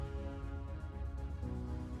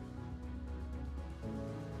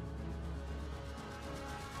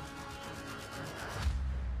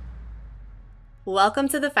Welcome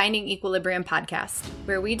to the Finding Equilibrium podcast,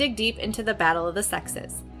 where we dig deep into the battle of the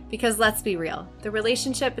sexes. Because let's be real, the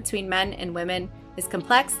relationship between men and women is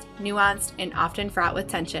complex, nuanced, and often fraught with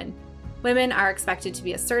tension. Women are expected to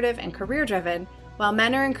be assertive and career-driven, while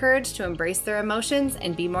men are encouraged to embrace their emotions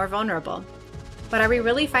and be more vulnerable. But are we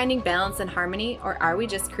really finding balance and harmony, or are we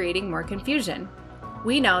just creating more confusion?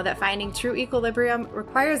 We know that finding true equilibrium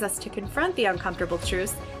requires us to confront the uncomfortable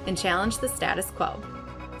truths and challenge the status quo.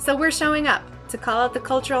 So we're showing up to call out the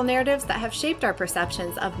cultural narratives that have shaped our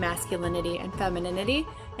perceptions of masculinity and femininity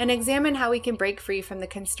and examine how we can break free from the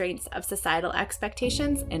constraints of societal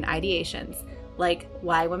expectations and ideations, like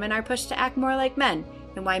why women are pushed to act more like men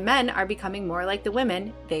and why men are becoming more like the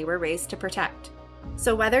women they were raised to protect.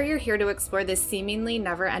 So whether you're here to explore this seemingly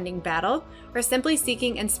never-ending battle or simply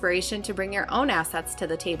seeking inspiration to bring your own assets to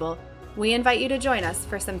the table, we invite you to join us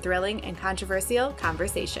for some thrilling and controversial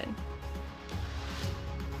conversation.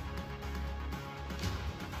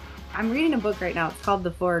 I'm reading a book right now. It's called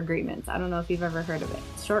The Four Agreements. I don't know if you've ever heard of it.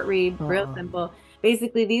 Short read, real simple.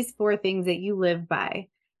 Basically, these 4 things that you live by,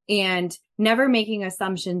 and never making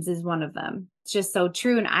assumptions is one of them. It's just so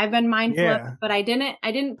true. And I've been mindful of it, but I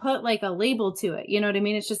didn't put like a label to it. You know what I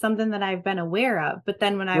mean? It's just something that I've been aware of. But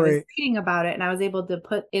then when I was reading about it and I was able to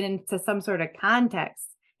put it into some sort of context,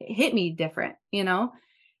 it hit me different, you know?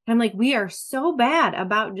 And I'm like, we are so bad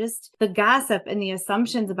about just the gossip and the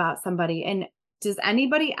assumptions about somebody. And does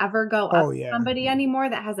anybody ever go up to somebody anymore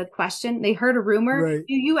that has a question? They heard a rumor. Right.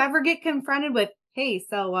 Do you ever get confronted with, hey,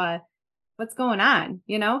 so what's going on?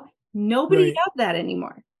 You know, nobody does that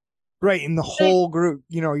anymore. Right. And the whole group,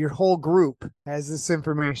 you know, your whole group has this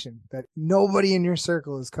information that nobody in your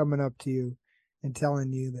circle is coming up to you and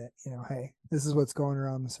telling you that, you know, hey, this is what's going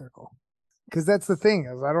around the circle. Because that's the thing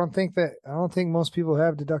is I don't think most people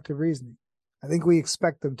have deductive reasoning. I think we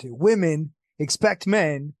expect them to. Women expect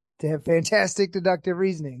men to have fantastic deductive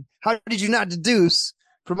reasoning. How did you not deduce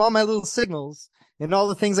from all my little signals and all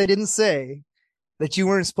the things I didn't say that you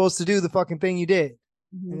weren't supposed to do the fucking thing you did?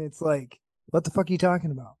 Mm-hmm. And it's like, what the fuck are you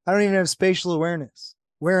talking about? I don't even have spatial awareness.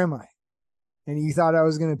 Where am I? And you thought I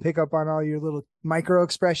was going to pick up on all your little micro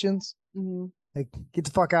expressions? Mm-hmm. Like, get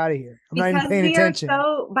the fuck out of here. I'm not even paying attention. Because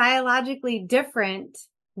we are so biologically different,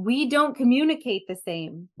 we don't communicate the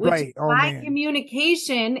same. Which is why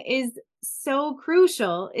communication is so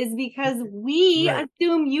crucial, is because we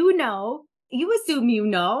assume you know. You assume you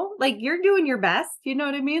know. Like, you're doing your best. You know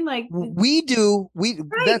what I mean? Like, we do.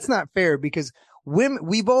 That's not fair because women,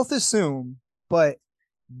 we both assume, but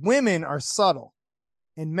women are subtle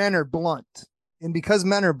and men are blunt. And because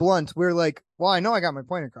men are blunt, we're like, well, I know I got my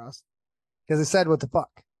point across because I said what the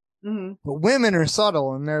fuck. Mm-hmm. But women are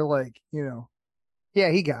subtle and they're like, you know,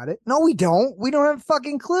 yeah, he got it. No, we don't. We don't have a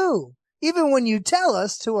fucking clue. Even when you tell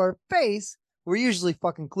us to our face, we're usually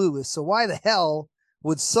fucking clueless. So why the hell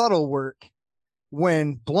would subtle work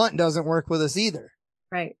when blunt doesn't work with us either?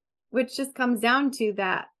 Right. Which just comes down to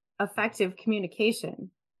that effective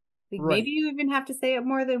communication. Like maybe you even have to say it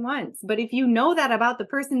more than once. But if you know that about the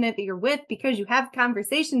person that you're with because you have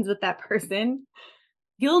conversations with that person,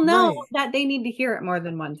 you'll know that they need to hear it more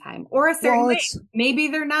than one time or a certain way. Maybe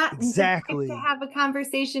they're not exactly to have a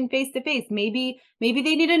conversation face to face. Maybe they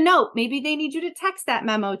need a note. Maybe they need you to text that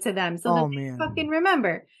memo to them so that they fucking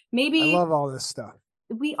remember. Maybe I love all this stuff.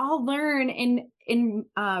 We all learn and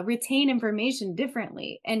retain information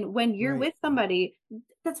differently. And when you're with somebody,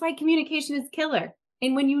 that's why communication is killer.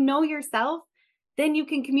 And when you know yourself, then you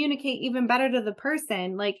can communicate even better to the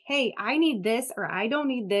person. Like, hey, I need this or I don't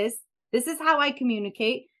need this. This is how I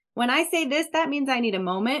communicate. When I say this, that means I need a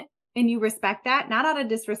moment, and you respect that, not out of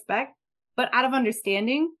disrespect, but out of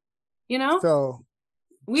understanding, you know? So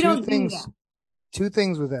we don't do that. 2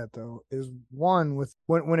 things with that though is one, with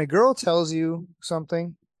when a girl tells you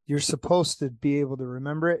something, you're supposed to be able to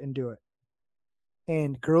remember it and do it.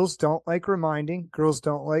 And girls don't like reminding. Girls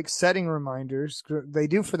don't like setting reminders. They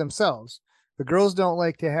do for themselves, but girls don't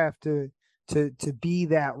like to have to be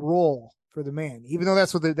that role for the man, even though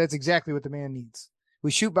that's exactly what the man needs.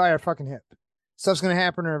 We shoot by our fucking hip. Stuff's going to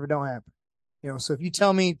happen or if it don't happen. You know, so if you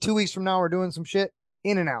tell me 2 weeks from now we're doing some shit,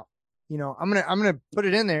 in and out. You know, I'm going to put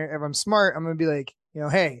it in there. If I'm smart, I'm going to be like, you know,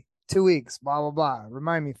 hey, 2 weeks, blah, blah, blah.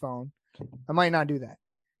 Remind me, phone. I might not do that,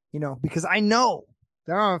 you know, because I know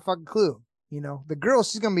that I don't have a fucking clue. You know, the girl,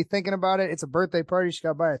 she's going to be thinking about it. It's a birthday party. She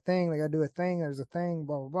got to buy a thing. They got to do a thing. There's a thing,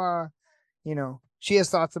 blah, blah, blah. You know, she has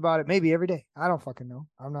thoughts about it maybe every day. I don't fucking know.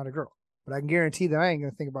 I'm not a girl. But I can guarantee that I ain't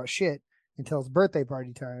going to think about shit until it's birthday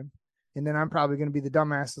party time. And then I'm probably going to be the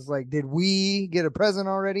dumbass that's like, did we get a present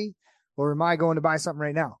already? Or am I going to buy something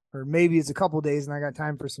right now? Or maybe it's a couple days and I got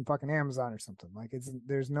time for some fucking Amazon or something. Like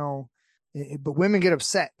there's no But women get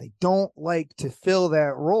upset. They don't like to fill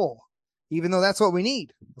that role, even though that's what we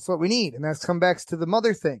need. That's what we need. And that's come back to the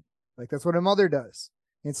mother thing. Like, that's what a mother does.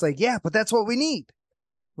 And it's like, yeah, but that's what we need.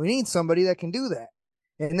 We need somebody that can do that.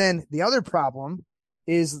 And then the other problem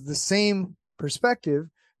is the same perspective.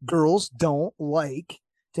 Girls don't like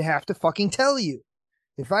to have to fucking tell you.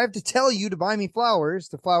 If I have to tell you to buy me flowers,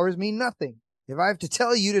 the flowers mean nothing. If I have to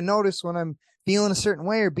tell you to notice when I'm feeling a certain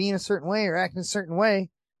way or being a certain way or acting a certain way,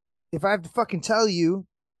 if I have to fucking tell you,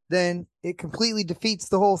 then it completely defeats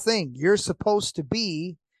the whole thing. You're supposed to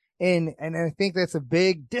be, and I think that's a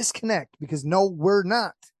big disconnect, because no, we're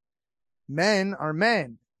not. Men are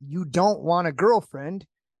men. You don't want a girlfriend.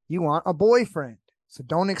 You want a boyfriend. So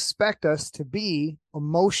don't expect us to be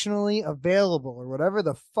emotionally available, or whatever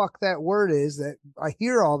the fuck that word is that I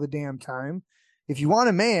hear all the damn time. If you want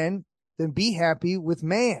a man, then be happy with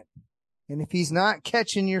man. And if he's not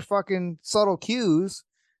catching your fucking subtle cues,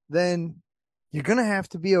 then you're going to have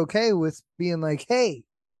to be okay with being like, hey,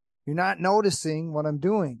 you're not noticing what I'm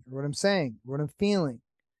doing or what I'm saying, or what I'm feeling,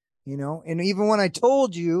 you know? And even when I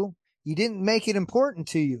told you, you didn't make it important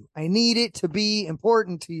to you. I need it to be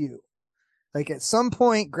important to you. Like, at some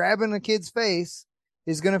point, grabbing a kid's face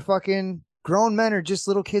is going to fucking, grown men are just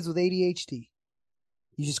little kids with ADHD.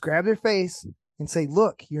 You just grab their face and say,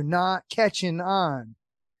 look, you're not catching on.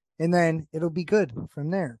 And then it'll be good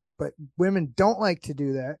from there. But women don't like to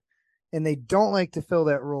do that. And they don't like to fill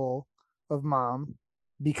that role of mom,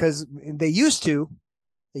 because they used to.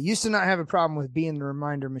 They used to not have a problem with being the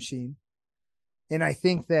reminder machine. And I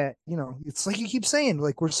think that, you know, it's like you keep saying,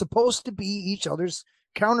 like, we're supposed to be each other's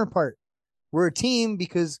counterpart. We're a team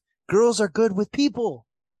because girls are good with people.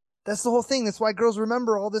 That's the whole thing. That's why girls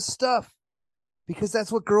remember all this stuff, because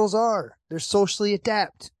that's what girls are. They're socially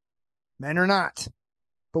adept. Men are not.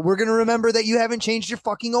 But we're going to remember that you haven't changed your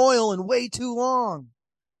fucking oil in way too long.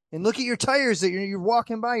 And look at your tires that you're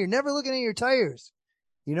walking by. You're never looking at your tires.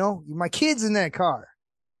 You know, my kid's in that car.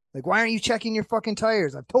 Like, why aren't you checking your fucking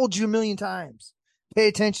tires? I've told you a million times. Pay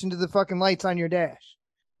attention to the fucking lights on your dash.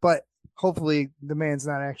 But hopefully the man's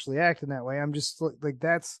not actually acting that way. I'm just like,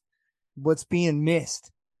 that's what's being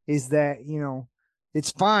missed, is that, you know,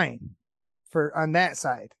 it's fine for on that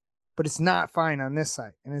side, but it's not fine on this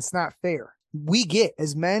side. And it's not fair. We get,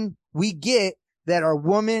 as men, we get that our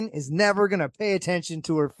woman is never going to pay attention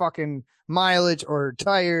to her fucking mileage or her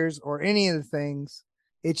tires or any of the things.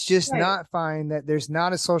 It's just not fine that there's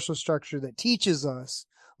not a social structure that teaches us,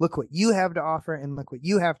 look what you have to offer and look what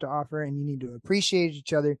you have to offer. And you need to appreciate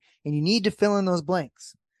each other, and you need to fill in those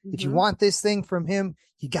blanks. Mm-hmm. If you want this thing from him,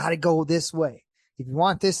 you got to go this way. If you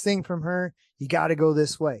want this thing from her, you got to go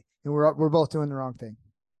this way. And we're both doing the wrong thing.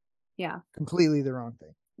 Yeah. Completely the wrong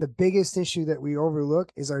thing. The biggest issue that we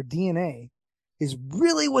overlook is our DNA is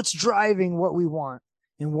really what's driving what we want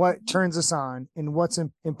and what turns us on and what's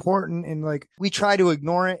important. And like, we try to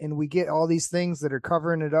ignore it, and we get all these things that are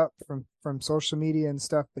covering it up from social media and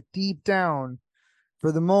stuff. But deep down,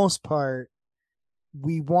 for the most part,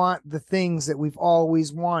 we want the things that we've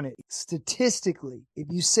always wanted. Statistically, if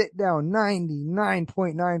you sit down,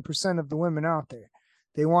 99.9% of the women out there,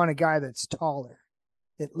 they want a guy that's taller,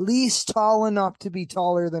 at least tall enough to be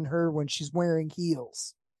taller than her when she's wearing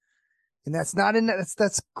heels. And that's not in that.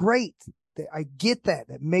 That's great. I get that.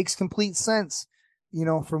 That makes complete sense, you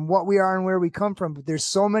know, from what we are and where we come from. But there's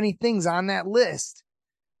so many things on that list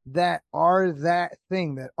that are that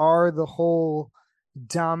thing, that are the whole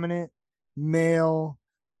dominant male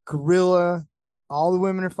gorilla. All the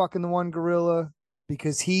women are fucking the one gorilla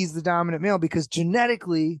because he's the dominant male, because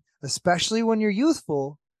genetically, especially when you're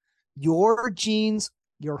youthful, your genes,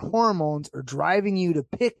 your hormones are driving you to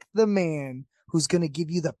pick the man who's going to give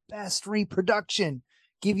you the best reproduction,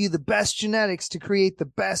 give you the best genetics to create the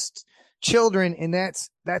best children. And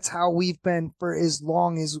that's how we've been for as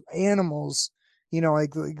long as animals, you know,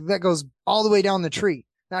 like that goes all the way down the tree,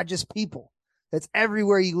 not just people. That's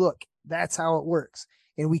everywhere you look. That's how it works.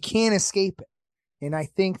 And we can't escape it. And I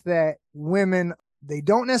think that women, they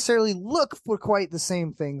don't necessarily look for quite the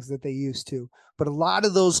same things that they used to, but a lot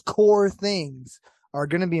of those core things are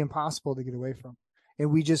going to be impossible to get away from.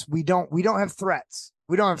 And we don't have threats.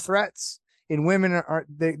 We don't have threats, and women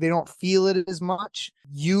they don't feel it as much.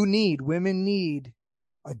 Women need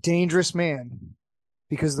a dangerous man,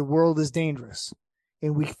 because the world is dangerous,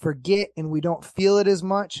 and we forget and we don't feel it as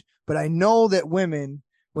much. But I know that women,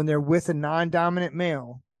 when they're with a non-dominant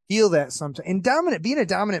male, feel that sometimes. And being a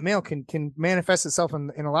dominant male can manifest itself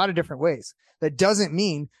in a lot of different ways. That doesn't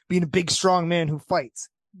mean being a big, strong man who fights.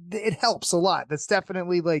 It helps a lot. That's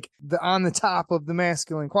definitely like on the top of the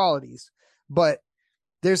masculine qualities. But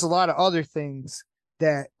there's a lot of other things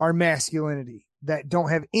that are masculinity that don't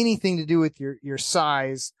have anything to do with your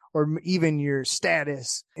size or even your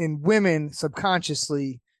status. And women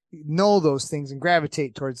subconsciously know those things and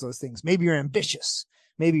gravitate towards those things. Maybe you're ambitious.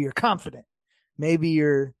 Maybe you're confident. Maybe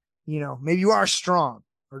you're, maybe you are strong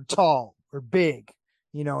or tall or big,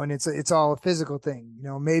 and it's all a physical thing.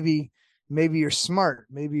 Maybe you're smart.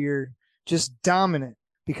 Maybe you're just dominant,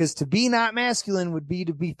 because to be not masculine would be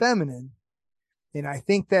to be feminine. And I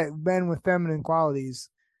think that men with feminine qualities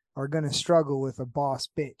are going to struggle with a boss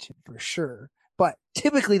bitch for sure. But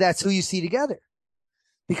typically that's who you see together,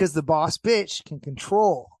 because the boss bitch can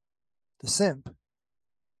control the simp.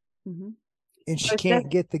 Mm-hmm. And she can't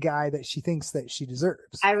get the guy that she thinks that she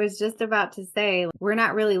deserves. I was just about to say, we're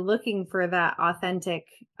not really looking for that authentic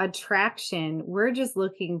attraction. We're just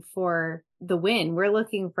looking for the win. We're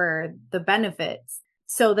looking for the benefits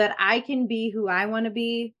so that I can be who I want to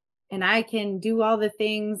be, and I can do all the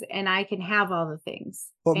things, and I can have all the things.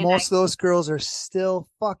 But most of those girls are still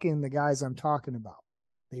fucking the guys I'm talking about.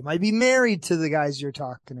 They might be married to the guys you're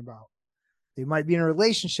talking about. They might be in a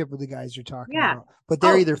relationship with the guys you're talking about. But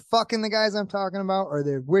they're either fucking the guys I'm talking about, or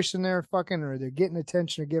they're wishing they're fucking, or they're getting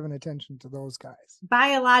attention or giving attention to those guys.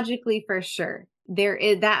 Biologically, for sure. There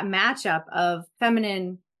is that matchup of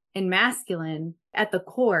feminine and masculine at the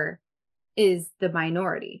core is the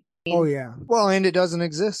minority. Oh, yeah. Well, and it doesn't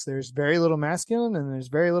exist. There's very little masculine and there's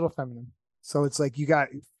very little feminine. So it's like you got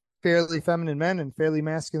fairly feminine men and fairly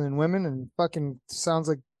masculine women, and fucking sounds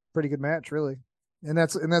like a pretty good match, really. And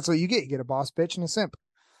that's what you get. You get a boss bitch and a simp.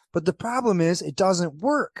 But the problem is it doesn't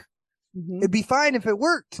work. Mm-hmm. It'd be fine if it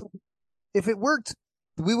worked. If it worked,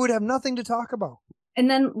 we would have nothing to talk about. And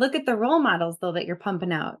then look at the role models, though, that you're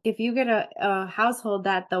pumping out. If you get a household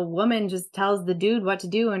that the woman just tells the dude what to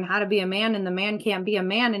do and how to be a man, and the man can't be a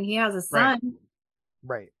man, and he has a son.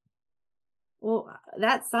 Right. Well,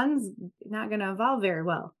 that son's not going to evolve very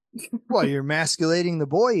well. Well, you're emasculating the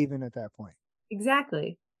boy even at that point.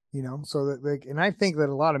 Exactly. So that, and I think that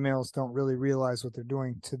a lot of males don't really realize what they're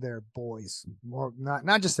doing to their boys. Well,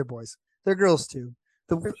 not just their boys, their girls too.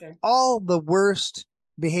 Sure. All the worst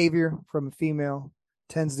behavior from a female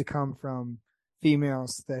tends to come from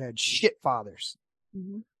females that had shit fathers.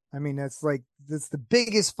 Mm-hmm. I mean, that's the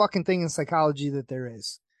biggest fucking thing in psychology that there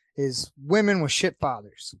is women with shit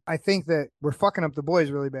fathers. I think that we're fucking up the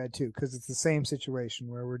boys really bad too, because it's the same situation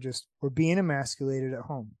where we're being emasculated at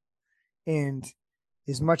home. And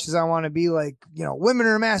as much as I want to be like, women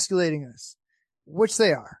are emasculating us, which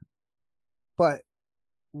they are, but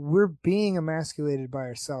we're being emasculated by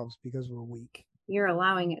ourselves because we're weak. You're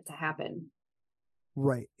allowing it to happen.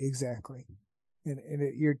 Right. Exactly. And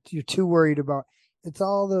you're too worried about, it's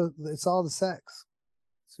all the sex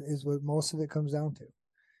is what most of it comes down to,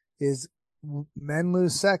 is men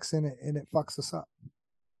lose sex and it fucks us up.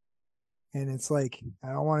 And it's like, I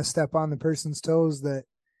don't want to step on the person's toes that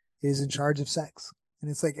is in charge of sex. And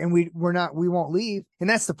it's like, and we won't leave. And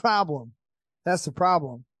that's the problem. That's the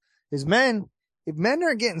problem is men. If men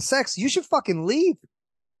aren't getting sex, you should fucking leave.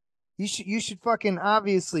 You should fucking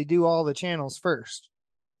obviously do all the channels first.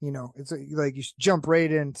 It's like you should jump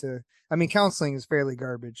right into, counseling is fairly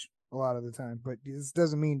garbage a lot of the time, but this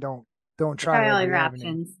doesn't mean don't try all your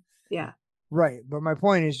options. Yeah. Right. But my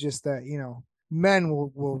point is just that, men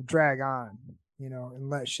will drag on, and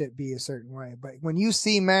let shit be a certain way. But when you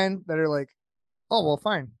see men that are like, oh, well,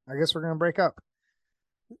 fine, I guess we're going to break up,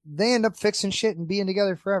 they end up fixing shit and being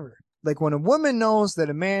together forever. Like when a woman knows that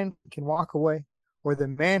a man can walk away, or the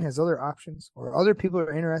man has other options, or other people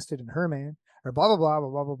are interested in her man, or blah, blah, blah, blah,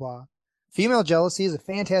 blah, blah, blah. Female jealousy is a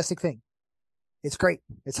fantastic thing. It's great.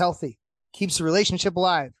 It's healthy. Keeps the relationship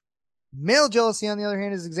alive. Male jealousy, on the other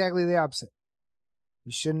hand, is exactly the opposite.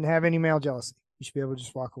 You shouldn't have any male jealousy. You should be able to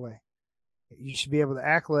just walk away. You should be able to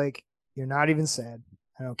act like you're not even sad.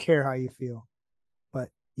 I don't care how you feel, but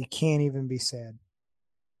you can't even be sad.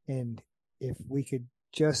 And if we could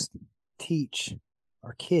just teach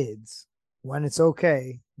our kids when it's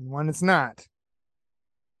okay and when it's not,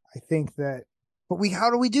 I think that, but how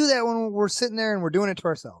do we do that when we're sitting there and we're doing it to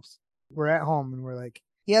ourselves? We're at home and we're like,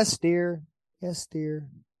 yes, dear. Yes, dear.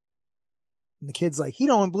 And the kid's like, he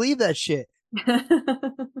don't believe that shit.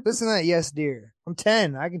 Listen to that, yes, dear. I'm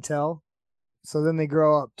 10. I can tell. So then they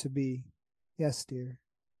grow up to be, yes, dear.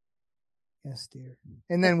 Yes, dear.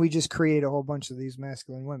 And then we just create a whole bunch of these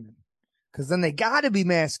masculine women. Because then they got to be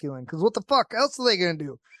masculine. Because what the fuck else are they going to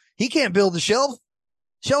do? He can't build the shelf.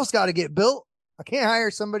 Shelf's got to get built. I can't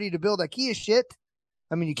hire somebody to build IKEA shit.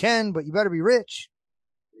 I mean, you can, but you better be rich.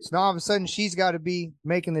 So now all of a sudden she's got to be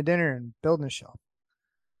making the dinner and building a shelf.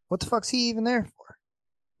 What the fuck's he even there for?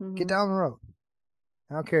 Mm-hmm. Get down the road.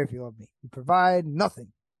 I don't care if you love me. You provide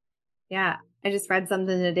nothing. Yeah. I just read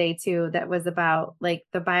something today too that was about like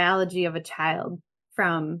the biology of a child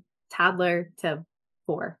from toddler to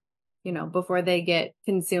 4, before they get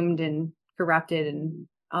consumed and corrupted and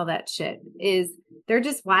all that shit, is they're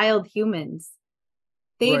just wild humans.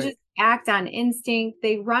 They Right. just act on instinct.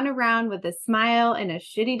 They run around with a smile and a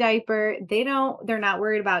shitty diaper. They're not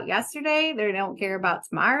worried about yesterday. They don't care about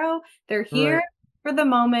tomorrow. They're here Right. for the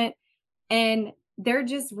moment, and they're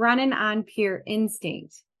just running on pure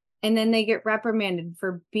instinct. And then they get reprimanded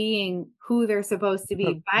for being who they're supposed to be,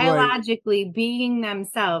 Right. biologically being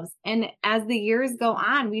themselves. And as the years go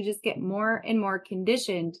on, we just get more and more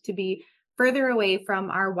conditioned to be further away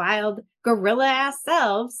from our wild gorilla ass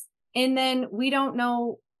selves. And then we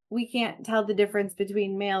can't tell the difference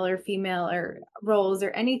between male or female or roles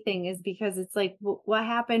or anything, is because it's like, what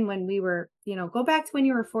happened when we were, go back to when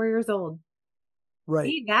you were 4 years old. Right.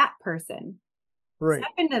 Be that person. Right.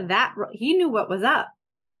 Step into that. He knew what was up.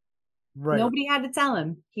 Right. Nobody had to tell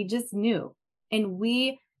him. He just knew. And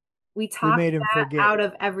we We talk made him that forget. out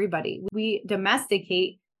of everybody. We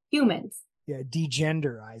domesticate humans. Yeah.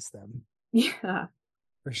 Degenderize them Yeah.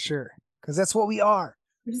 for sure. Because that's what we are.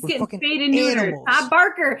 We're just We're getting fucking spayed and neutered. animals. Bob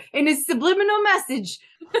Barker and his subliminal message.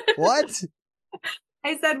 What?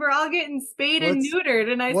 I said, we're all getting spayed and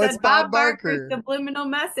neutered. And I what's said, Bob Barker? Barker's subliminal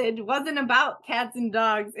message wasn't about cats and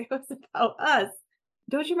dogs. It was about us.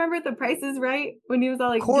 Don't you remember The Price is Right? When he was all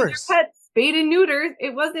like, Of course. Get your pets spayed and neutered.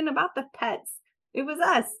 It wasn't about the pets. It was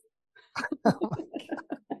us. Oh my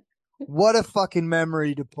God. What a fucking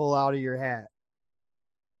memory to pull out of your hat.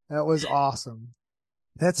 That was awesome.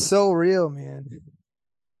 That's so real, man.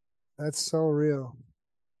 That's so real.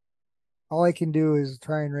 All I can do is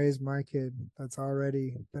try and raise my kid that's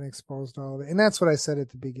already been exposed to all of it. And that's what I said at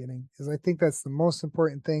the beginning, is I think that's the most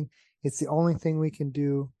important thing. It's the only thing we can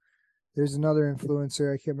do. There's another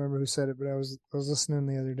influencer, I can't remember who said it, but I was listening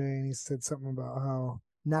the other day, and he said something about how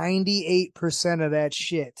 98% of that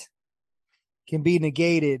shit can be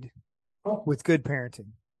negated with good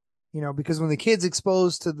parenting. Because when the kid's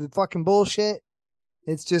exposed to the fucking bullshit,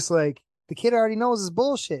 it's just like the kid already knows it's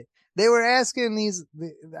bullshit. They were asking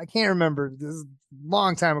I can't remember, this is a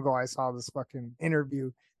long time ago I saw this fucking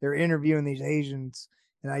interview. They were interviewing these Asians,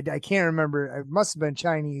 and I can't remember. It must have been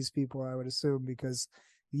Chinese people, I would assume, because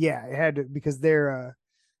yeah, it had to, because they're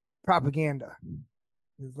propaganda.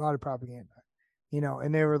 There's a lot of propaganda,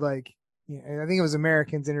 and they were like, I think it was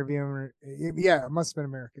Americans interviewing. Yeah, it must have been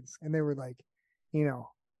Americans. And they were like,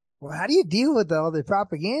 well, how do you deal with all the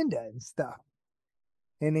propaganda and stuff?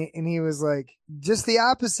 And he was like, just the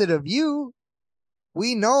opposite of you.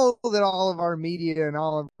 We know that all of our media and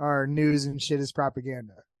all of our news and shit is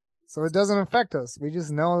propaganda. So it doesn't affect us. We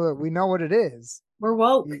just know that we know what it is. We're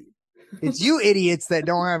woke. It's you idiots that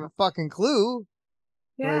don't have a fucking clue.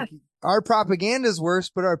 Yeah. Like, our propaganda is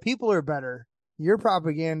worse, but our people are better. Your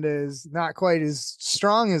propaganda is not quite as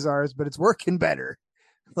strong as ours, but it's working better.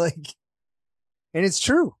 Like, and it's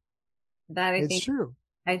true. It's true.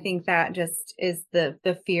 I think that just is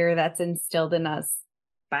the fear that's instilled in us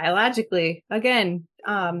biologically. Again,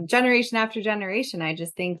 generation after generation, I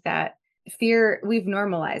just think that fear, we've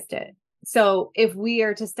normalized it. So if we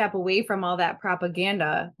are to step away from all that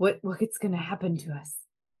propaganda, what's going to happen to us?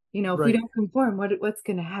 If we don't conform, what's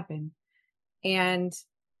going to happen? And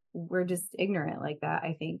we're just ignorant like that,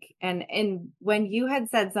 I think. And when you had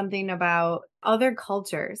said something about other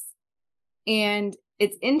cultures, and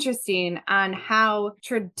it's interesting on how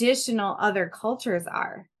traditional other cultures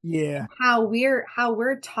are. Yeah. How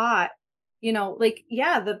we're taught,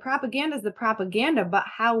 the propaganda is the propaganda, but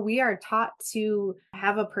how we are taught to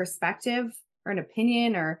have a perspective or an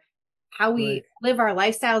opinion, or how we live our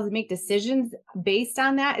lifestyles and make decisions based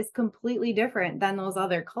on that is completely different than those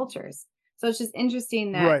other cultures. So it's just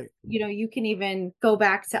interesting that, you can even go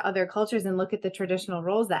back to other cultures and look at the traditional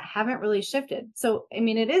roles that haven't really shifted. So, I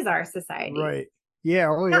mean, it is our society. Right. Yeah.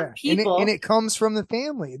 Oh, yeah. And it comes from the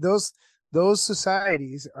family. Those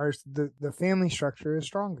societies are the family structure is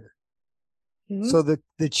stronger. Mm-hmm. So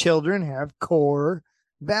the children have core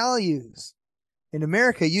values. In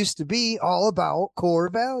America used to be all about core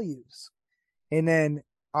values. And then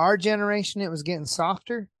our generation, it was getting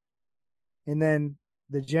softer. And then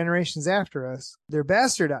the generations after us, they're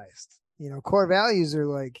bastardized. Core values are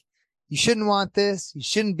like, you shouldn't want this. You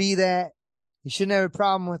shouldn't be that. You shouldn't have a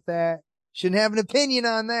problem with that. Shouldn't have an opinion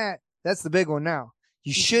on that. That's the big one now.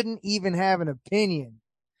 You shouldn't even have an opinion.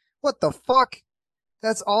 What the fuck?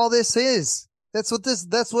 That's all this is. That's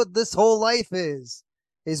what this whole life is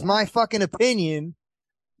my fucking opinion.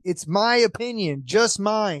 It's my opinion, just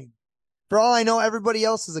mine. For all I know, everybody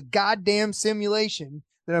else is a goddamn simulation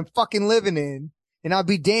that I'm fucking living in. And I'll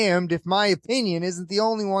be damned if my opinion isn't the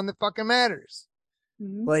only one that fucking matters.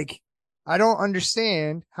 Mm-hmm. Like, I don't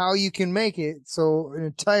understand how you can make it so an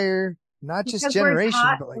entire, not just Because generation,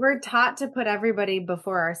 but like we're taught to put everybody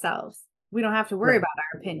before ourselves. We don't have to worry right, about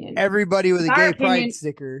our opinion. everybody with a Our gay pride opinion,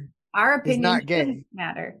 sticker our is opinion not shouldn't gay.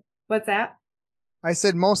 matter. What's that? I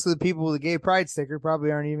said most of the people with a gay pride sticker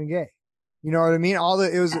probably aren't even gay. You know what I mean? All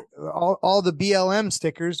the BLM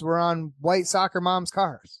stickers were on white soccer moms'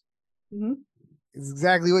 cars. Mm-hmm. It's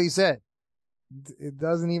exactly what you said. It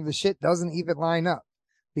doesn't even, the shit doesn't even line up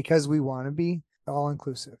because we want to be all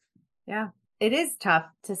inclusive. Yeah. It is tough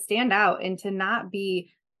to stand out and to not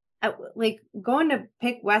be like going to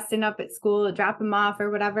pick Weston up at school, drop him off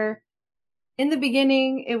or whatever. In the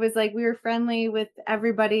beginning, it was like we were friendly with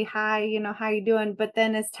everybody. Hi, how you doing? But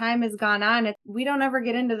then as time has gone on, we don't ever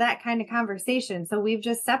get into that kind of conversation. So we've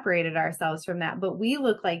just separated ourselves from that. But we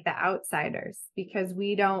look like the outsiders because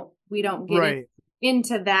we don't get Right.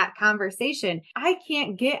 into that conversation. I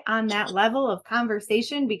can't get on that level of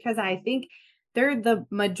conversation because I think they're the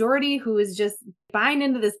majority who is just buying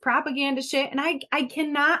into this propaganda shit. And I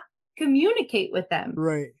cannot communicate with them.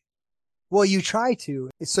 Right. Well, you try to.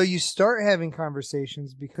 So you start having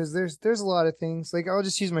conversations because there's a lot of things. Like I'll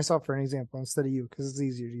just use myself for an example instead of you because it's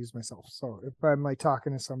easier to use myself. So if I'm like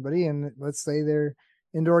talking to somebody and let's say they're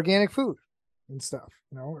into organic food and stuff,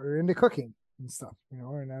 or into cooking and stuff,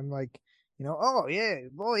 and I'm like, oh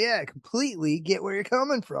yeah, I completely get where you're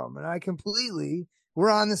coming from, and we're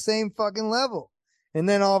on the same fucking level. And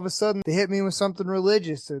then all of a sudden they hit me with something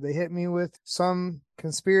religious or they hit me with some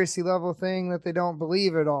conspiracy level thing that they don't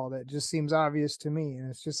believe at all. That just seems obvious to me. And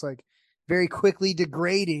it's just like very quickly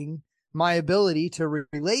degrading my ability to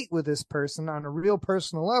relate with this person on a real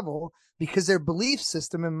personal level because their belief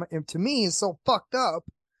system and to me is so fucked up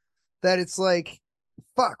that it's like,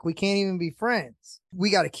 fuck, we can't even be friends.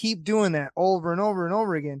 We got to keep doing that over and over and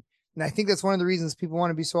over again. And I think that's one of the reasons people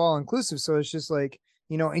want to be so all inclusive. So it's just like,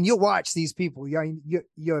 and you'll watch these people.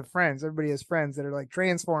 You have friends. Everybody has friends that are like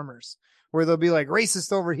transformers, where they'll be like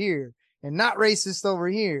racist over here and not racist over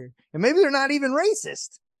here, and maybe they're not even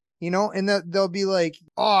racist, And they'll be like,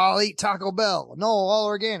 "Oh, I'll eat Taco Bell. No, all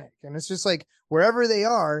organic." And it's just like wherever they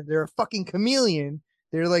are, they're a fucking chameleon.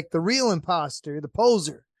 They're like the real imposter, the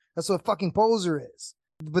poser. That's what a fucking poser is.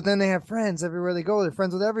 But then they have friends everywhere they go. They're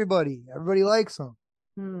friends with everybody. Everybody likes them.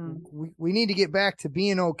 We need to get back to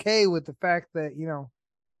being okay with the fact that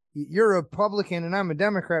you're a Republican and I'm a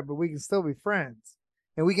Democrat, but we can still be friends.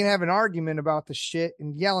 And we can have an argument about the shit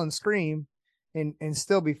and yell and scream and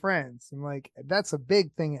still be friends. And like, that's a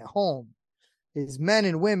big thing at home is men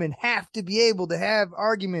and women have to be able to have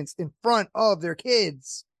arguments in front of their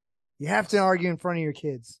kids. You have to argue in front of your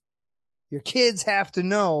kids. Your kids have to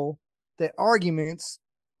know that arguments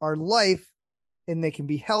are life and they can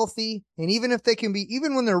be healthy. And even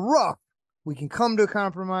when they're rough, we can come to a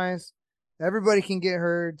compromise. Everybody can get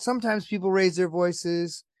heard. Sometimes people raise their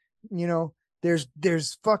voices.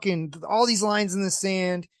 There's fucking all these lines in the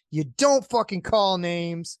sand. You don't fucking call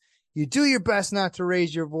names. You do your best not to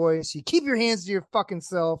raise your voice. You keep your hands to your fucking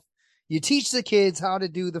self. You teach the kids how to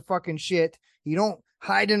do the fucking shit. You don't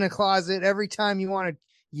hide in a closet every time you want to.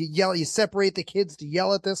 You separate the kids to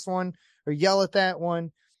yell at this one or yell at that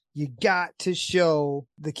one. You got to show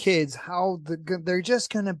the kids how they're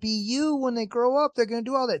just going to be you when they grow up. They're going to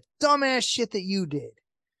do all that dumbass shit that you did.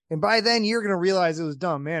 And by then you're going to realize it was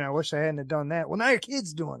dumb. Man, I wish I hadn't have done that. Well, now your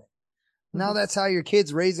kid's doing it. Now that's how your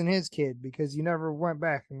kid's raising his kid because you never went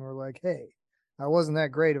back and were like, hey, I wasn't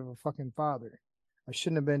that great of a fucking father. I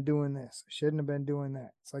shouldn't have been doing this. I shouldn't have been doing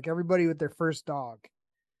that. It's like everybody with their first dog.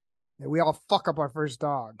 We all fuck up our first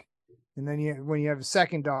dog. And then when you have a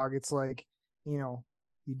second dog, it's like,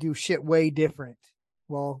 you do shit way different.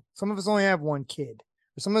 Well, some of us only have one kid.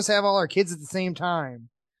 Or some of us have all our kids at the same time.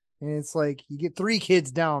 And it's like you get 3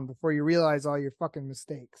 kids down before you realize all your fucking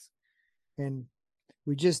mistakes. And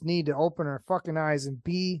we just need to open our fucking eyes and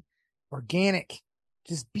be organic.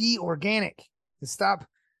 Just be organic and stop,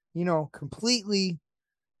 completely.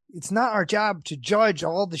 It's not our job to judge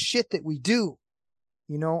all the shit that we do.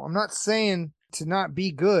 I'm not saying to not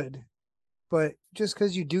be good, but just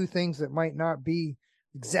because you do things that might not be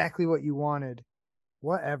exactly what you wanted,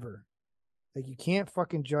 whatever. Like, you can't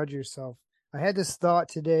fucking judge yourself. I had this thought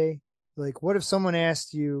today, like, what if someone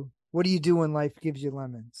asked you, what do you do when life gives you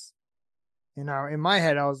lemons? And in my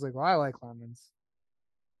head, I was like, well, I like lemons.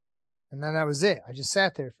 And then that was it. I just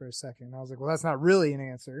sat there for a second. And I was like, well, that's not really an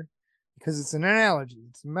answer because it's an analogy.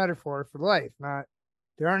 It's a metaphor for life, not,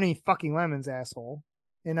 there aren't any fucking lemons, asshole.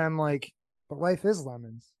 And I'm like, but life is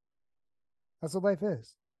lemons. That's what life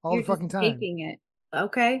is. All You're the fucking just time. taking it.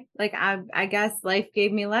 Okay. Like I guess life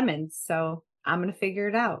gave me lemons. So I'm going to figure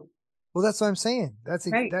it out. Well, that's what I'm saying.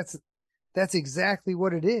 Right. That's exactly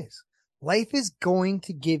what it is. Life is going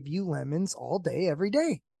to give you lemons all day, every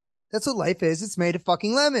day. That's what life is. It's made of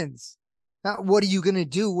fucking lemons. Not what are you going to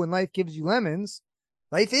do when life gives you lemons?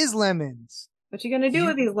 Life is lemons. What you going to do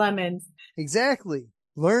with these lemons? Exactly.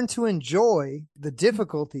 Learn to enjoy the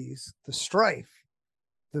difficulties, the strife,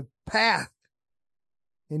 the path,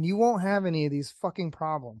 and you won't have any of these fucking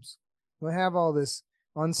problems. You'll have all this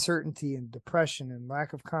uncertainty and depression and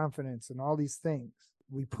lack of confidence and all these things.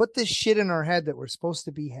 We put this shit in our head that we're supposed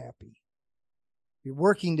to be happy. You're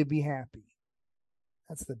working to be happy.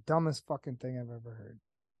 That's the dumbest fucking thing I've ever heard.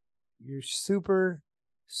 You're super,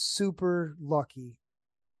 super lucky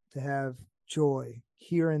to have joy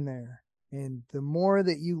here and there. And the more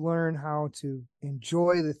that you learn how to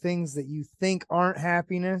enjoy the things that you think aren't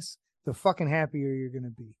happiness, the fucking happier you're going to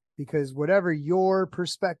be. Because whatever your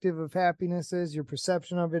perspective of happiness is, your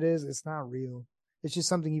perception of it is, it's not real. It's just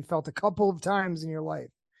something you felt a couple of times in your life.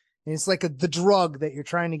 And it's like the drug that you're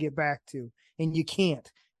trying to get back to. And you can't.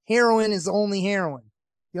 Heroin is only heroin.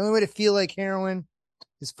 The only way to feel like heroin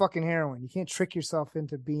is fucking heroin. You can't trick yourself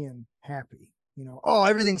into being happy. You know, oh,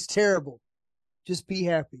 everything's terrible. Just be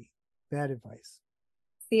happy. Bad advice.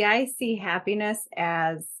 See, I see happiness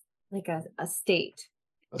as like a state.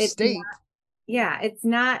 It's state. It's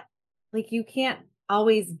not like you can't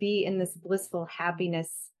always be in this blissful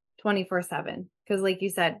happiness 24/7. Because like you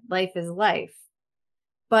said, life is life.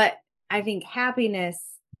 But I think happiness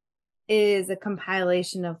is a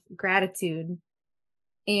compilation of gratitude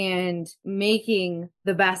and making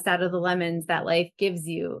the best out of the lemons that life gives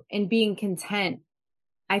you and being content.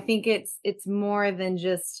 I think it's more than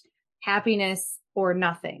just happiness or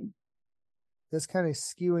nothing. That's kind of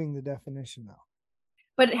skewing the definition though.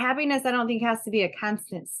 But happiness, I don't think has to be a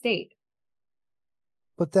constant state.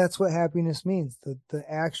 But that's what happiness means. The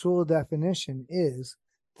actual definition is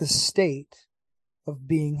the state of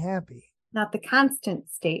being happy. Not the constant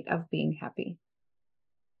state of being happy.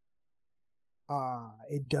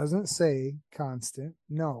 It doesn't say constant,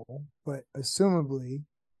 no, but assumably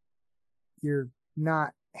you're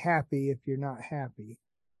not happy if you're not happy.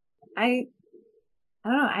 I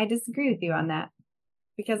don't know. I disagree with you on that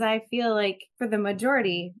because I feel like for the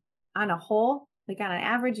majority on a whole, like on an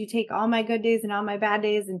average, you take all my good days and all my bad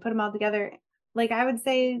days and put them all together. Like I would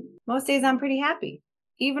say most days I'm pretty happy,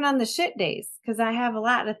 even on the shit days, because I have a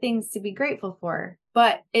lot of things to be grateful for.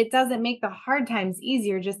 But it doesn't make the hard times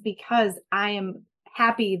easier just because I am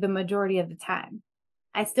happy the majority of the time.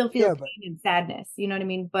 I still feel pain and sadness. You know what I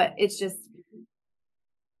mean? But it's just.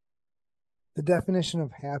 The definition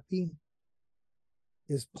of happy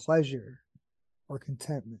is pleasure or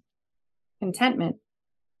contentment. Contentment.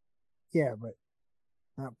 Yeah, but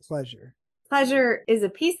not pleasure. Pleasure is a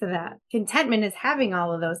piece of that. Contentment is having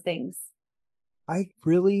all of those things. I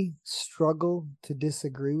really struggle to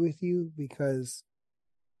disagree with you because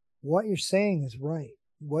what you're saying is right.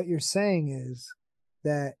 What you're saying is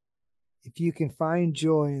that if you can find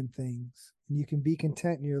joy in things and you can be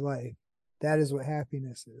content in your life, that is what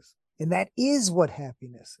happiness is. And that is what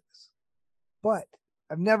happiness is. But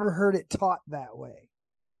I've never heard it taught that way.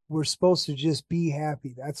 We're supposed to just be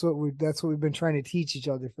happy. That's what we've been trying to teach each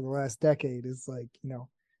other for the last decade. It's like,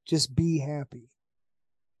 just be happy.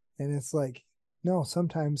 And it's like, no,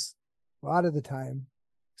 sometimes, a lot of the time,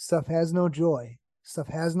 stuff has no joy. Stuff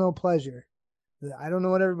has no pleasure. I don't know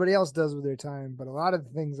what everybody else does with their time, but a lot of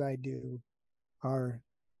the things I do are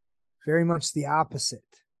very much the opposite.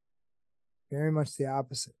 Very much the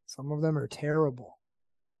opposite. Some of them are terrible.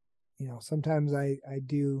 Sometimes I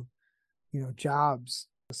do, jobs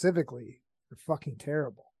specifically are fucking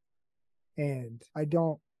terrible. And I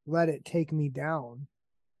don't let it take me down.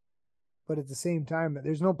 But at the same time,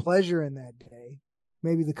 there's no pleasure in that day.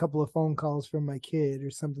 Maybe the couple of phone calls from my kid or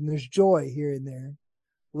something. There's joy here and there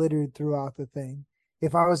littered throughout the thing.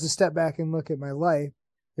 If I was to step back and look at my life,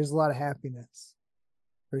 there's a lot of happiness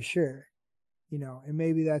for sure. And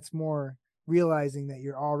maybe that's more realizing that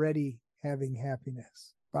you're already having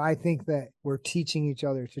happiness. But I think that we're teaching each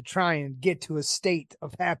other to try and get to a state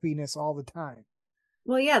of happiness all the time.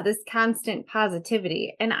 Well, yeah, this constant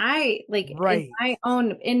positivity. And I right.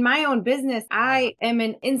 in my own business, I am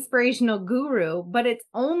an inspirational guru, but it's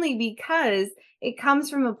only because it comes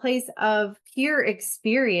from a place of pure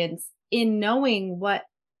experience in knowing what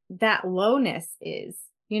that lowness is.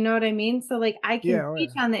 You know what I mean? So I can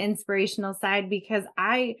teach on the inspirational side because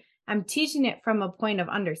I'm teaching it from a point of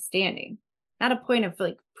understanding, not a point of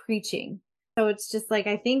preaching. So it's just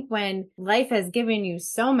I think when life has given you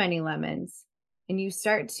so many lemons, and you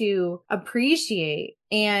start to appreciate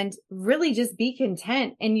and really just be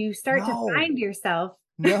content and you start to find yourself.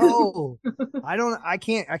 No, I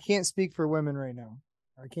can't speak for women right now.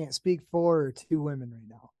 I can't speak for or to women right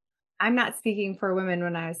now. I'm not speaking for women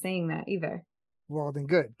when I was saying that either. Well, then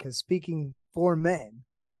good, because speaking for men,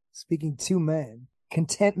 speaking to men,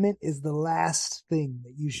 contentment is the last thing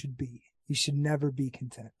that you should be. You should never be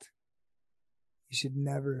content. You should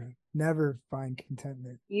never find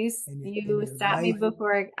contentment You in you your stopped me life.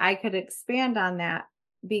 before I could expand on that,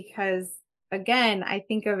 because again, I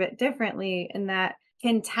think of it differently in that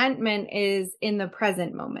contentment is in the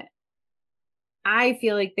present moment. I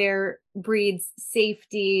feel like there breeds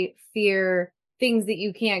safety, fear, things that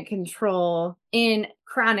you can't control in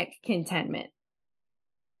chronic contentment.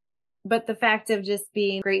 But the fact of just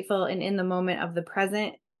being grateful and in the moment of the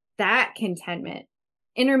present, that contentment,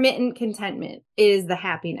 intermittent contentment, is the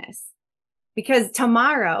happiness. Because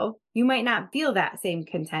tomorrow you might not feel that same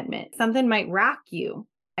contentment. Something might rock you.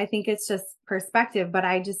 I think it's just perspective, but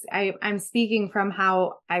I'm speaking from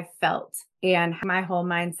how I felt, and my whole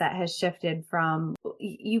mindset has shifted from,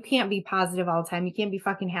 you can't be positive all the time. You can't be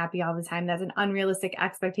fucking happy all the time. That's an unrealistic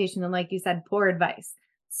expectation. And like you said, poor advice.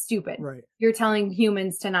 Stupid. Right. You're telling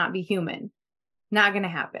humans to not be human. Not going to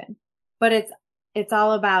happen. But it's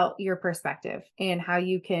all about your perspective and how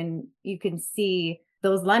you can see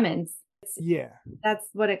those lemons. Yeah. That's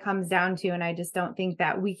what it comes down to. And I just don't think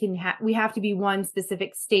that we have to be one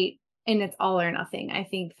specific state and it's all or nothing. I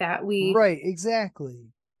think that we Right. Exactly.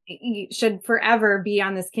 should forever be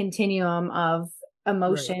on this continuum of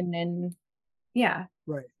emotion. Right. And yeah.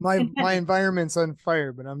 Right. My environment's on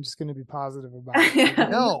fire, but I'm just going to be positive about it. Like,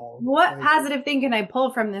 no. What Like, positive thing can I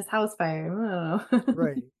pull from this house fire? Oh.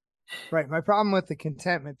 right. Right. My problem with the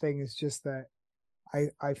contentment thing is just that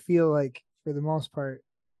I feel like for the most part,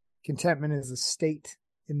 contentment is a state,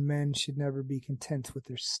 and men should never be content with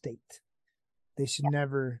their state. They should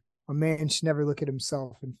never, a man should never look at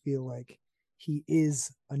himself and feel like he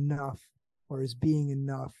is enough or is being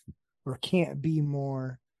enough or can't be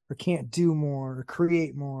more or can't do more or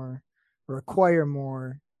create more or acquire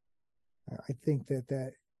more. I think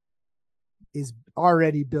that is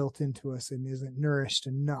already built into us and isn't nourished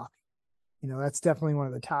enough. That's definitely one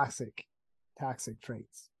of the toxic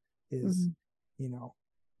traits is,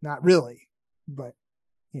 not really, but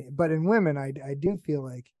in women, I do feel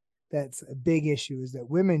like that's a big issue, is that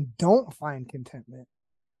women don't find contentment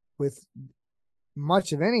with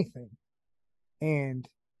much of anything. And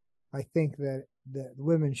I think that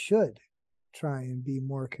women should try and be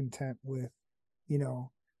more content with,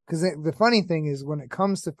 because the funny thing is when it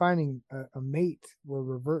comes to finding a mate, we're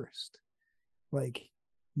reversed. Like,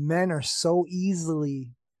 men are so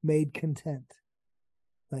easily made content.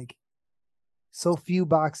 Like, so few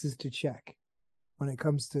boxes to check when it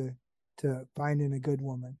comes to finding a good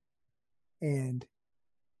woman. And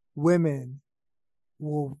women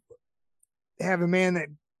will have a man that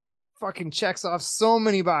fucking checks off so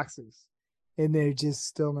many boxes and they're just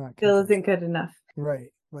still not Still content. isn't good enough.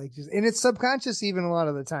 Right. Like, and it's subconscious even a lot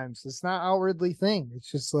of the times. It's not outwardly thing. It's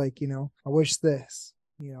just like, I wish this.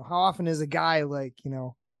 How often is a guy like,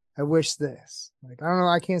 I wish this. Like, I don't know,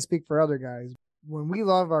 I can't speak for other guys. When we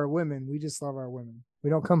love our women, we just love our women. We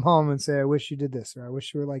don't come home and say, I wish you did this, or I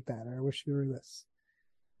wish you were like that, or I wish you were this.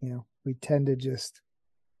 We tend to just,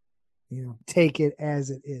 take it as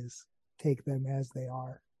it is, take them as they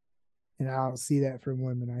are. And I don't see that from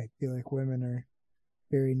women. I feel like women are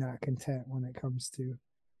very not content when it comes to,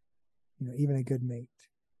 even a good mate.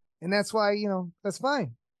 And that's why, that's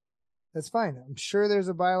fine. That's fine. I'm sure there's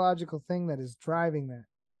a biological thing that is driving that.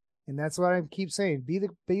 And that's what I keep saying. Be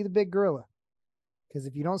the big gorilla. Because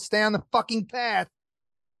if you don't stay on the fucking path,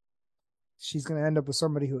 she's going to end up with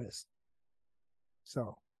somebody who is.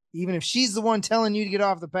 So even if she's the one telling you to get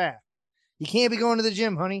off the path, you can't be going to the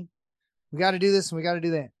gym, honey. We got to do this and we got to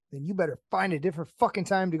do that. Then you better find a different fucking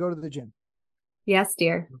time to go to the gym. Yes,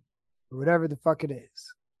 dear. Or whatever the fuck it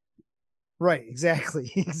is. Right.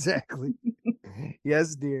 Exactly. Exactly.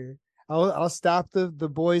 Yes, dear. I'll stop the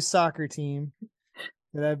boys soccer team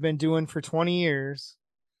that I've been doing for 20 years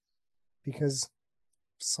because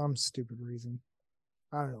some stupid reason.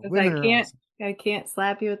 I don't know. Women are awesome. I can't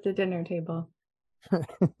slap you at the dinner table.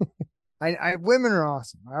 Women are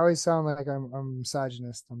awesome. I always sound like I'm a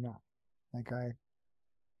misogynist. I'm not. Like I'm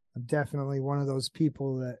definitely one of those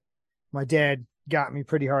people that my dad got me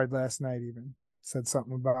pretty hard last night. Even said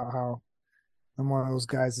something about how I'm one of those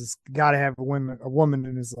guys that's got to have a woman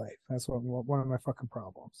in his life. That's one of my fucking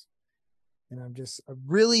problems. And I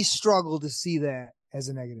really struggle to see that as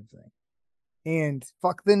a negative thing. And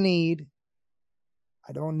fuck the need.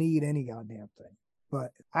 I don't need any goddamn thing.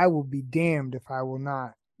 But I will be damned if I will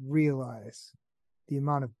not realize the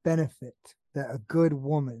amount of benefit that a good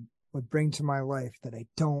woman would bring to my life that I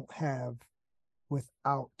don't have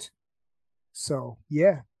without. So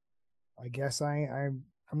yeah, I guess I'm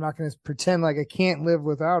not going to pretend like I can't live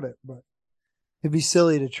without it, but it'd be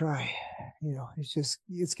silly to try.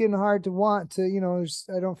 It's getting hard to want to,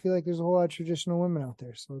 I don't feel like there's a whole lot of traditional women out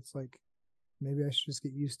there. So it's like, maybe I should just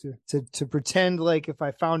get used to pretend like if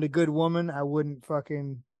I found a good woman, I wouldn't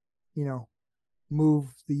fucking, move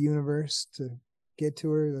the universe to get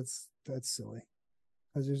to her. That's silly.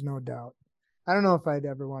 Because there's no doubt. I don't know if I'd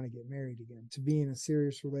ever want to get married again. To be in a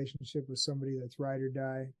serious relationship with somebody that's ride or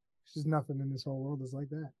die. There's just nothing in this whole world is like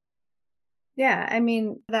that. Yeah, I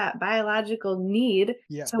mean, that biological need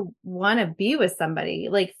Yeah. to want to be with somebody,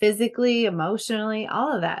 like physically, emotionally,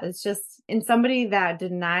 all of that. It's just, and somebody that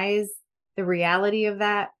denies the reality of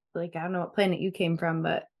that, like, I don't know what planet you came from,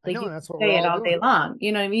 but I like know you that's what can we're say it all all day doing. long.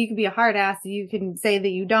 You know what I mean? You can be a hard ass, you can say that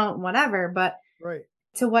you don't, whatever. But Right.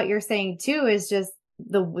 to what you're saying too is just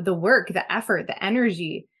the work, the effort, the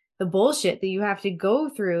energy, the bullshit that you have to go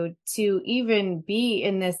through to even be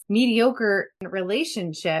in this mediocre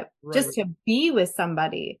relationship, Right. just to be with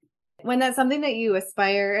somebody. When that's something that you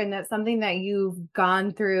aspire and that's something that you've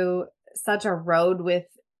gone through such a road with,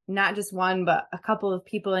 not just one, but a couple of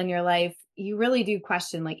people in your life, you really do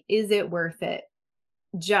question, like, is it worth it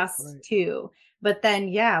just Right. to? But then,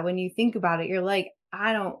 yeah, when you think about it, you're like,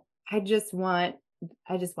 I just want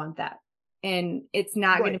that. And it's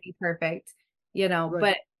not going to Right. be perfect, Right.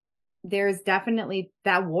 but there's definitely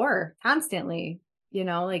that war constantly,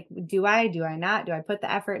 like, do I not? Do I put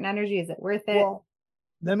the effort and energy? Is it worth it? Well,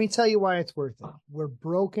 let me tell you why it's worth it. We're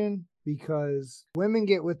broken because women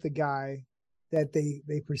get with the guy that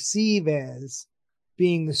they perceive as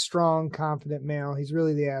being the strong, confident male. He's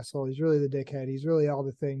really the asshole. He's really the dickhead. He's really all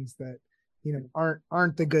the things that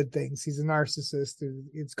aren't the good things. He's a narcissist.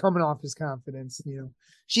 It's coming off his confidence.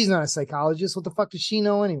 She's not a psychologist. What the fuck does she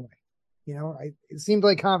know anyway? It seemed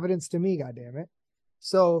like confidence to me. God damn it.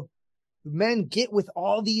 So men get with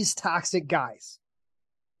all these toxic guys.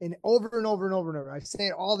 And over and over and over and over. I say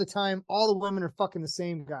it all the time. All the women are fucking the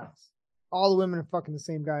same guys. All the women are fucking the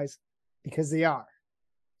same guys because they are.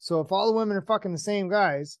 So if all the women are fucking the same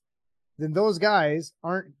guys, then those guys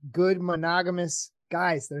aren't good monogamous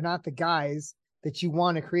guys. They're not the guys that you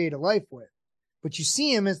want to create a life with. But you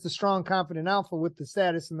see him as the strong, confident alpha with the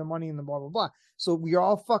status and the money and the blah, blah, blah. So we're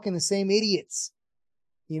all fucking the same idiots.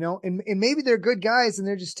 And maybe they're good guys and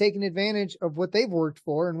they're just taking advantage of what they've worked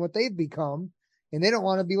for and what they've become, and they don't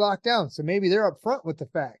want to be locked down. So maybe they're upfront with the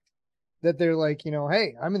fact that they're like,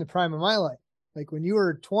 hey, I'm in the prime of my life. Like when you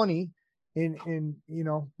were 20 and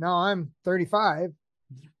now I'm 35,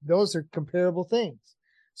 those are comparable things.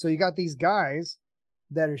 So you got these guys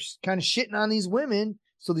that are kind of shitting on these women.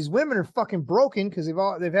 So these women are fucking broken because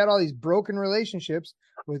they've had all these broken relationships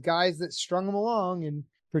with guys that strung them along and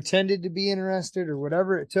pretended to be interested or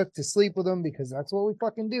whatever it took to sleep with them, because that's what we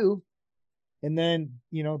fucking do. And then,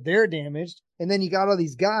 they're damaged. And then you got all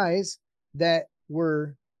these guys that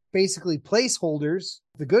were basically placeholders,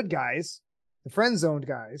 the good guys, the friend zoned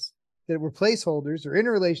guys that were placeholders or in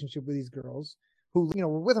a relationship with these girls who,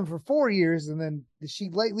 were with them for 4 years. And then she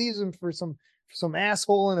leaves them for some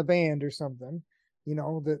asshole in a band or something,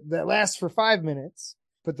 that lasts for 5 minutes,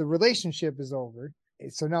 but the relationship is over.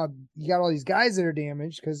 So now you got all these guys that are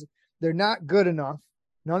damaged because they're not good enough.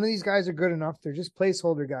 None of these guys are good enough. They're just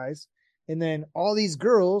placeholder guys. And then all these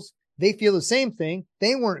girls, they feel the same thing.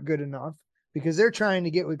 They weren't good enough because they're trying to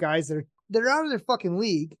get with guys that are out of their fucking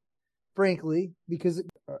league, frankly, because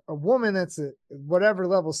a woman that's a whatever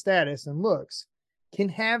level status and looks can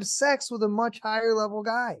have sex with a much higher level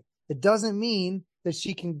guy. It doesn't mean that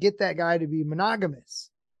she can get that guy to be monogamous,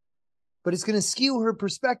 but it's going to skew her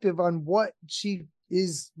perspective on what she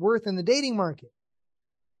is worth in the dating market.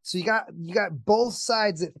 So you got both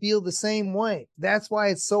sides that feel the same way. That's why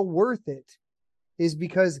it's so worth it, is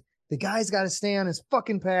because the guy's got to stay on his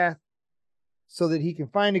fucking path so that he can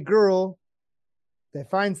find a girl that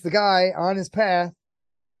finds the guy on his path,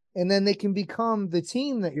 and then they can become the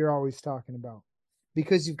team that you're always talking about,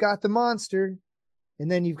 because you've got the monster and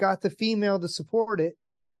then you've got the female to support it,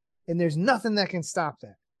 and there's nothing that can stop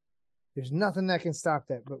that. There's nothing that can stop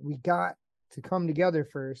that, but we got to come together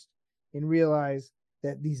first and realize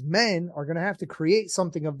that these men are going to have to create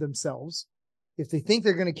something of themselves if they think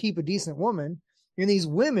they're going to keep a decent woman. And these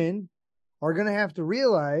women are going to have to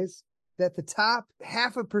realize that the top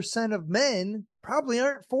 0.5% of men probably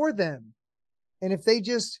aren't for them. And if they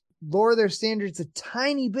just lower their standards a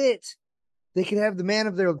tiny bit, they could have the man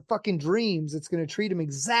of their fucking dreams that's going to treat them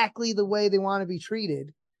exactly the way they want to be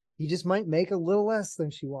treated. He just might make a little less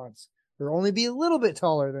than she wants, or only be a little bit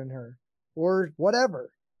taller than her, or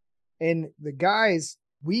whatever. And the guys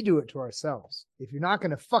we do it to ourselves. If you're not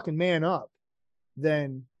going to fucking man up,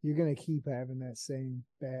 then you're going to keep having that same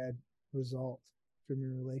bad result from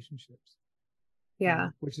your relationships. Yeah.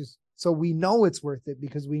 Which is, so we know it's worth it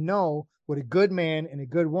because we know what a good man and a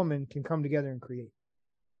good woman can come together and create.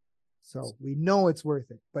 So we know it's worth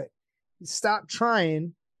it, but stop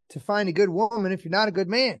trying to find a good woman if you're not a good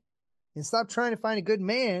man, and stop trying to find a good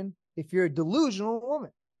man if you're a delusional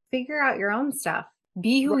woman. Figure out your own stuff.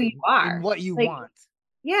 Be who you are. And what you want.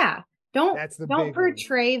 Yeah. Don't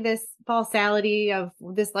portray this falsality of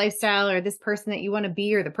this lifestyle or this person that you want to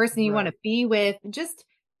be or the person you want to be with. Just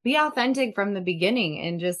be authentic from the beginning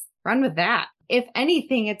and just run with that. If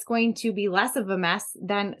anything, it's going to be less of a mess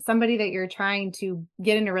than somebody that you're trying to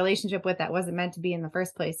get in a relationship with that wasn't meant to be in the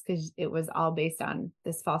first place because it was all based on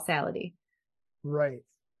this falsality. Right.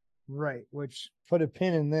 Which, put a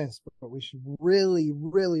pin in this, but we should really,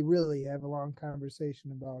 really, really have a long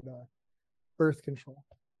conversation about birth control.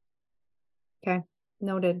 Okay.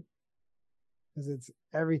 Noted. Because it's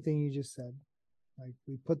everything you just said. Like,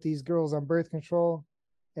 we put these girls on birth control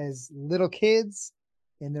as little kids,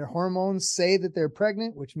 and their hormones say that they're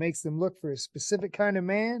pregnant, which makes them look for a specific kind of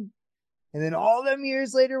man. And then all them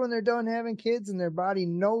years later, when they're done having kids and their body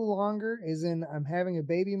no longer is in I'm having a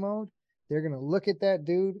baby mode, they're going to look at that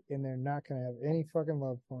dude and they're not going to have any fucking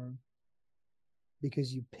love for him.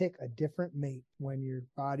 Because you pick a different mate when your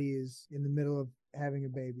body is in the middle of having a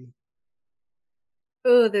baby.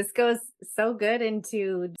 Oh, this goes so good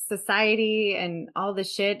into society and all the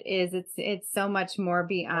shit it's so much more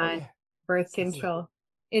beyond birth control.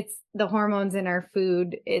 It's the hormones in our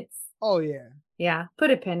food. Yeah,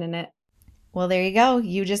 put a pin in it. Well, there you go.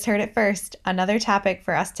 You just heard it first. Another topic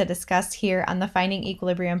for us to discuss here on the Finding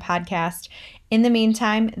Equilibrium podcast. In the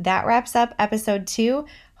meantime, that wraps up episode 2.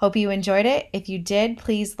 Hope you enjoyed it. If you did,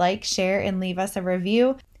 please like, share, and leave us a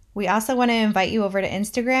review. We also want to invite you over to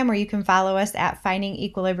Instagram where you can follow us at Finding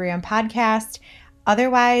Equilibrium Podcast.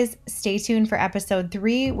 Otherwise, stay tuned for episode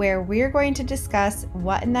 3 where we're going to discuss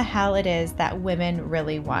what in the hell it is that women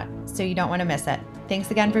really want. So you don't want to miss it.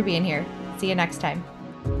 Thanks again for being here. See you next time.